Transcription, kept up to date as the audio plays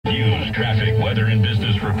News, traffic, weather, and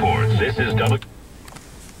business reports. This is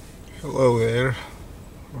Hello there,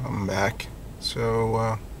 I'm back.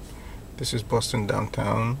 So this is Boston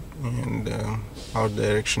downtown, and our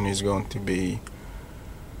direction is going to be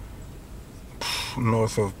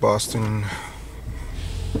north of Boston,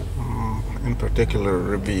 in particular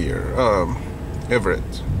Revere,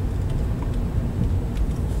 Everett.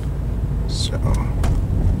 So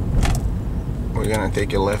we're gonna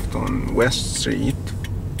take a left on West Street.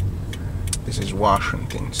 This is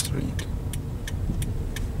Washington Street.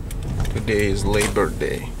 Today is Labor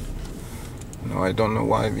Day. Now I don't know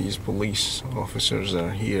why these police officers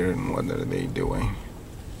are here and what are they doing.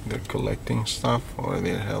 They're collecting stuff or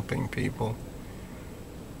they're helping people.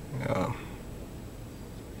 They're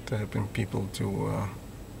helping people to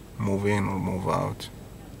move in or move out.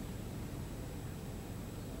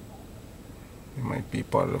 They might be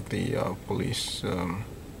part of the police.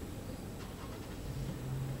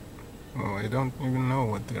 Well, I don't even know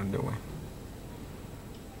what they're doing.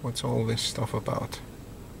 What's all this stuff about?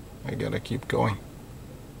 I gotta keep going.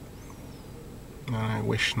 And I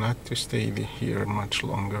wish not to stay here much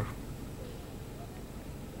longer.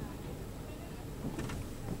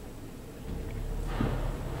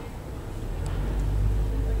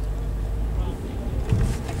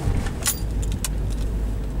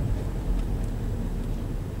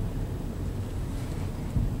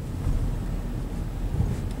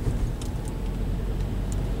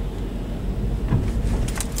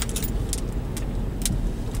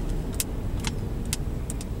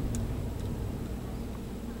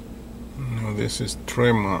 This is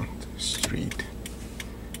Tremont Street.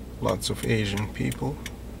 Lots of Asian people,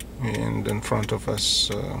 and in front of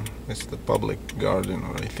us is the public garden,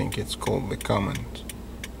 or I think it's called the Commons.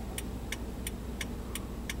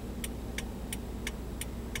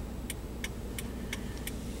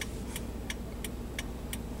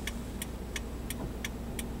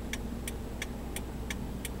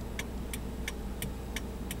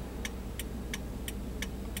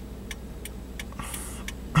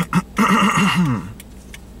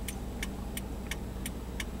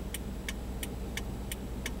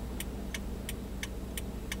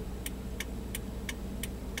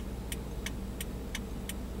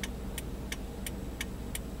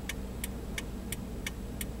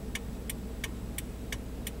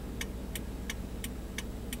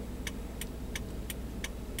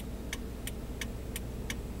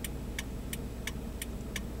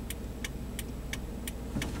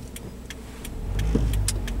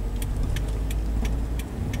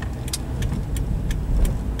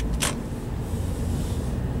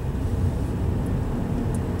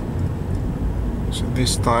 So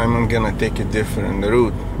this time I'm gonna take a different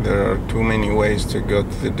route. There are too many ways to go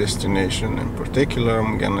to the destination. In particular,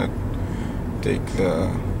 I'm gonna take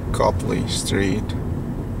the Copley Street,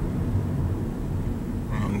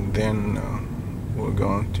 and then we're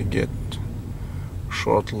going to get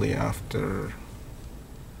shortly after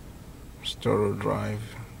Storrow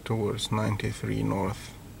Drive towards 93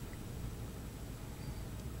 North,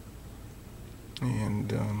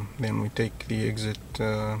 and then we take the exit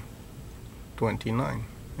 29,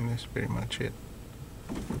 and that's pretty much it.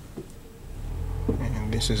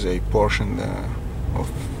 And this is a portion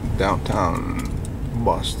of downtown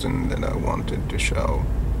Boston that I wanted to show.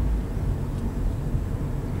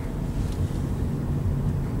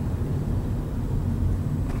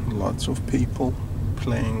 Lots of people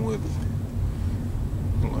playing with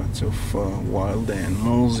lots of wild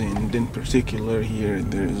animals, and in particular here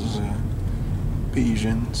there's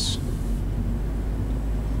pigeons.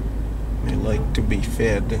 They like to be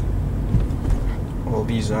fed. All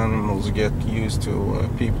these animals get used to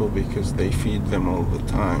people because they feed them all the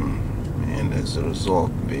time, and as a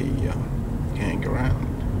result they hang around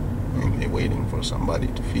and they're waiting for somebody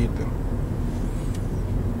to feed them.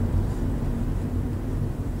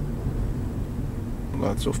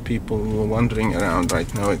 Lots of people wandering around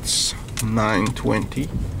right now. It's 9:20,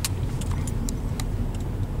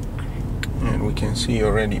 and we can see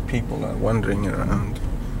already people are wandering around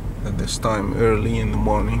at this time early in the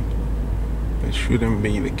morning. It shouldn't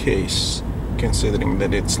be the case, considering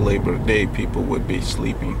that it's Labor Day. People would be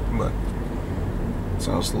sleeping, but it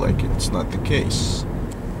sounds like it's not the case.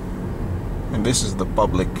 And this is the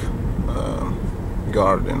public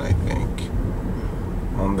garden, I think,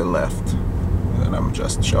 on the left, that I'm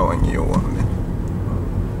just showing you on the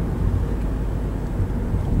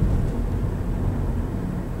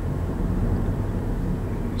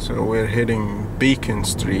So we're heading Beacon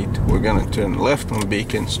Street. We're gonna turn left on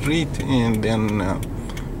Beacon Street, and then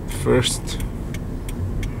First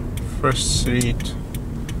Street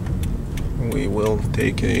we will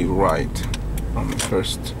take a right. on the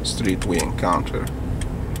first street we encounter.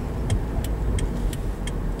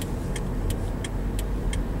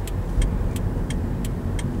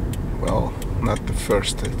 Well, not the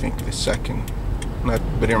first, I think the second. Not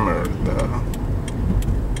Brimmer,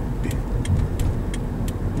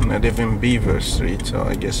 not even Beaver Street, so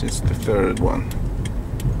I guess it's the third one.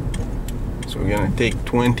 So we're gonna take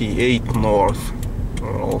 28 north,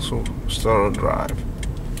 or also Storrow Drive.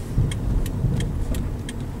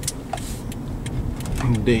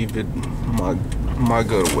 David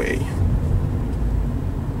Mugger Way.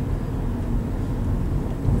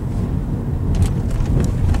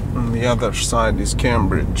 On the other side is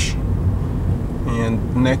Cambridge,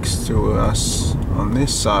 and next to us on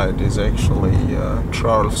this side is actually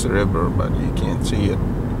Charles River, but you can't see it.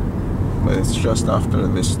 But it's just after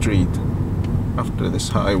this street, after this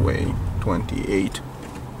highway 28.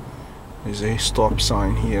 There's a stop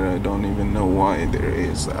sign here. I don't even know why there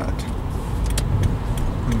is that.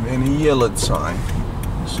 And then a yellow sign.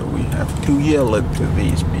 So we have to yell it to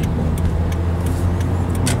these people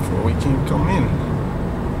before we can come in.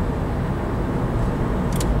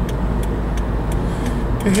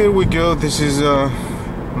 Here we go. This is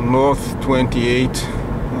North 28,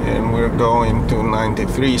 and we're going to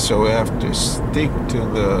 93, so we have to stick to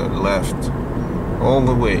the left all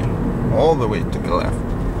the way to the left.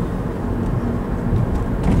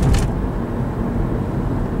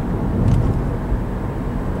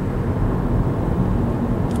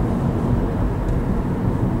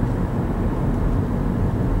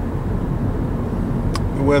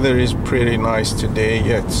 The weather is pretty nice today.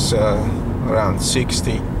 It's around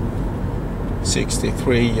 60,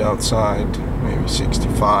 63 outside, maybe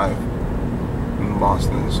 65 in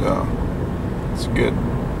Boston, so it's good.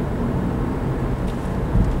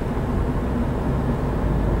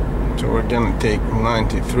 So we're gonna take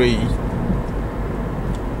 93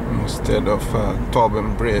 instead of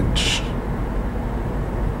Tobin Bridge.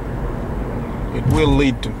 It will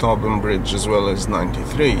lead to Tobin Bridge as well as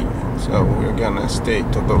 93, so we're gonna stay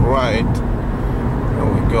to the right.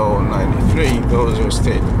 We go 93, those who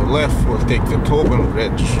stay to the left will take the Tobin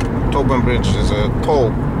Bridge. Tobin Bridge is a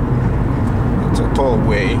toll. It's a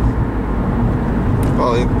tollway.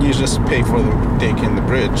 Well, you just pay for taking the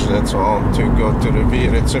bridge, that's all, to go to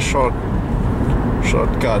Revere. It's a shortcut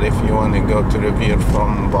if you want to go to Revere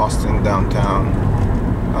from Boston downtown.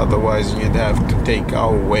 Otherwise, you'd have to take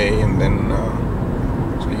our way, and then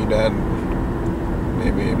so you'd add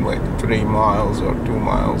maybe like 3 miles or 2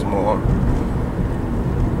 miles more.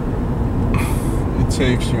 It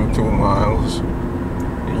saves you 2 miles,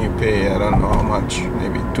 and you pay, I don't know how much,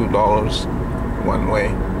 maybe $2 one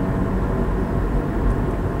way.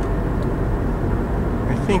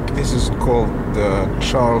 I think this is called the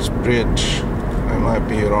Charles Bridge. I might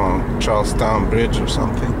be wrong, Charlestown Bridge or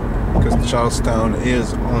something, because Charlestown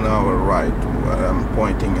is on our right, what I'm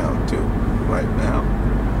pointing out to right now.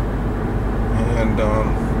 And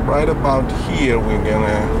right about here we're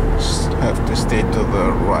gonna have to stay to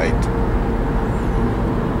the right,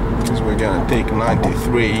 because we're gonna take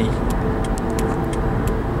 93,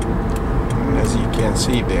 and as you can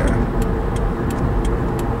see there,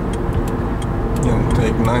 we're gonna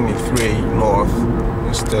take 93 north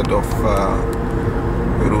instead of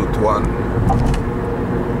Route 1.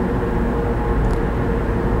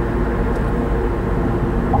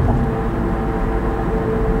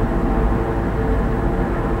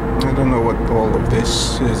 I don't know what all of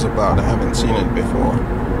this is about. I haven't seen it before.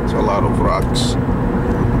 It's a lot of rocks.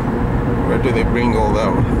 Where do they bring all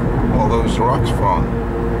those rocks from?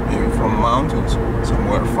 Maybe from mountains,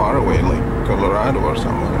 somewhere far away, like Colorado or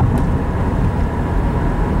somewhere.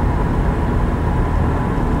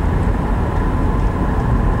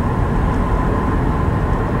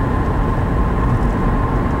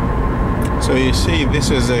 So you see, this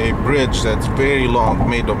is a bridge that's very long,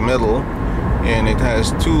 made of metal, and it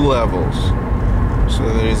has 2 levels. So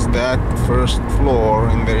there is that first floor,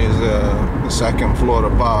 and there is the second floor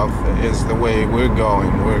above is the way we're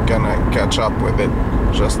going. We're gonna catch up with it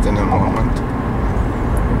just in a moment.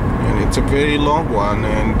 And it's a very long one,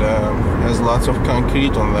 and has lots of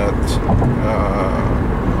concrete on that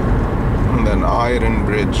iron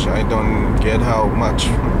bridge. I don't get how much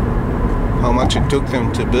it took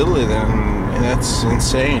them to build it, and that's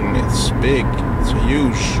insane. It's big. It's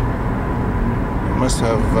huge. It must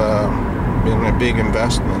have been a big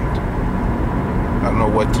investment. I don't know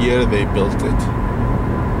what year they built it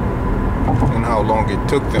and how long it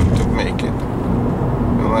took them to make it.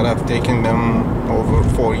 It might have taken them over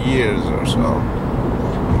 4 years or so.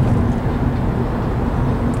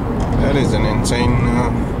 That is an insane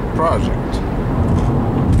project.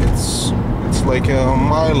 It's like a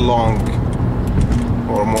mile long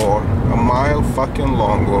or more, a mile fucking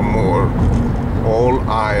long or more, all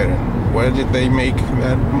iron. Where did they make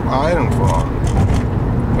that iron from?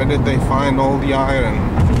 Where did they find all the iron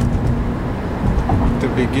to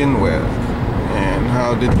begin with? And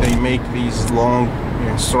how did they make these long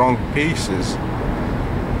and strong pieces?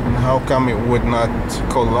 And how come it would not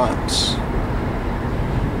collapse?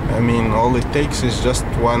 I mean, all it takes is just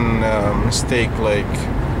one mistake, like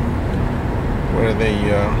where they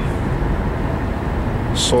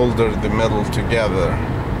soldered the metal together.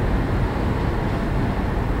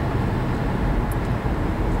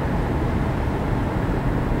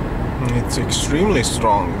 It's extremely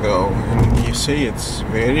strong though, and you see it's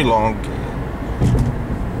very long.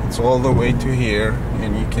 It's all the way to here,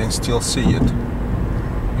 and you can still see it.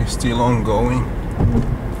 It's still ongoing.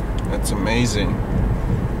 That's amazing.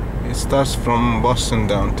 It starts from Boston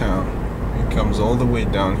downtown. It comes all the way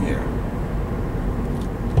down here.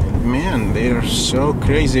 And man, they're so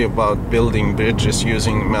crazy about building bridges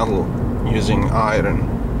using metal, using iron.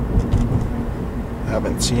 I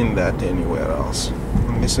haven't seen that anywhere else.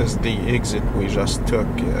 And this is the exit we just took,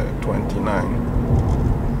 29.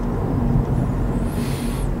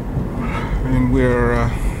 And we're,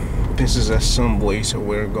 this is assembly, so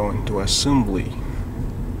we're going to Assembly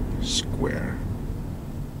Square.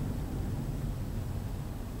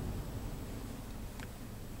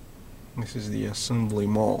 This is the Assembly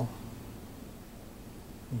Mall.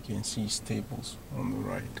 You can see Staples on the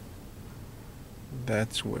right.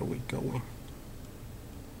 That's where we're going.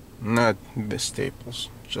 Not the Staples,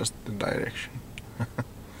 just the direction.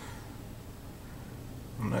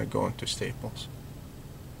 I'm not going to Staples.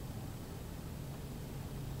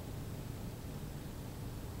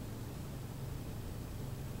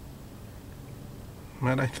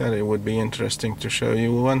 But I thought it would be interesting to show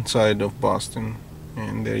you one side of Boston.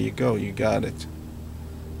 And there you go, you got it.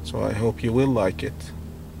 So I hope you will like it.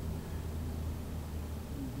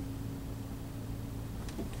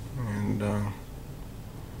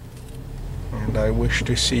 And I wish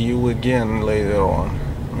to see you again later on,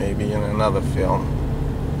 maybe in another film.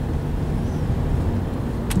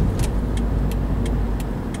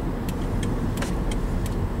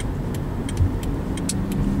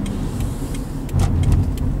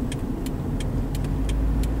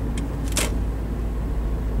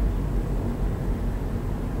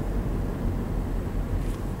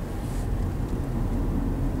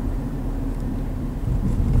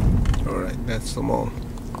 Alright, that's the mall.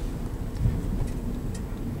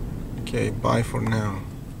 Okay, bye for now.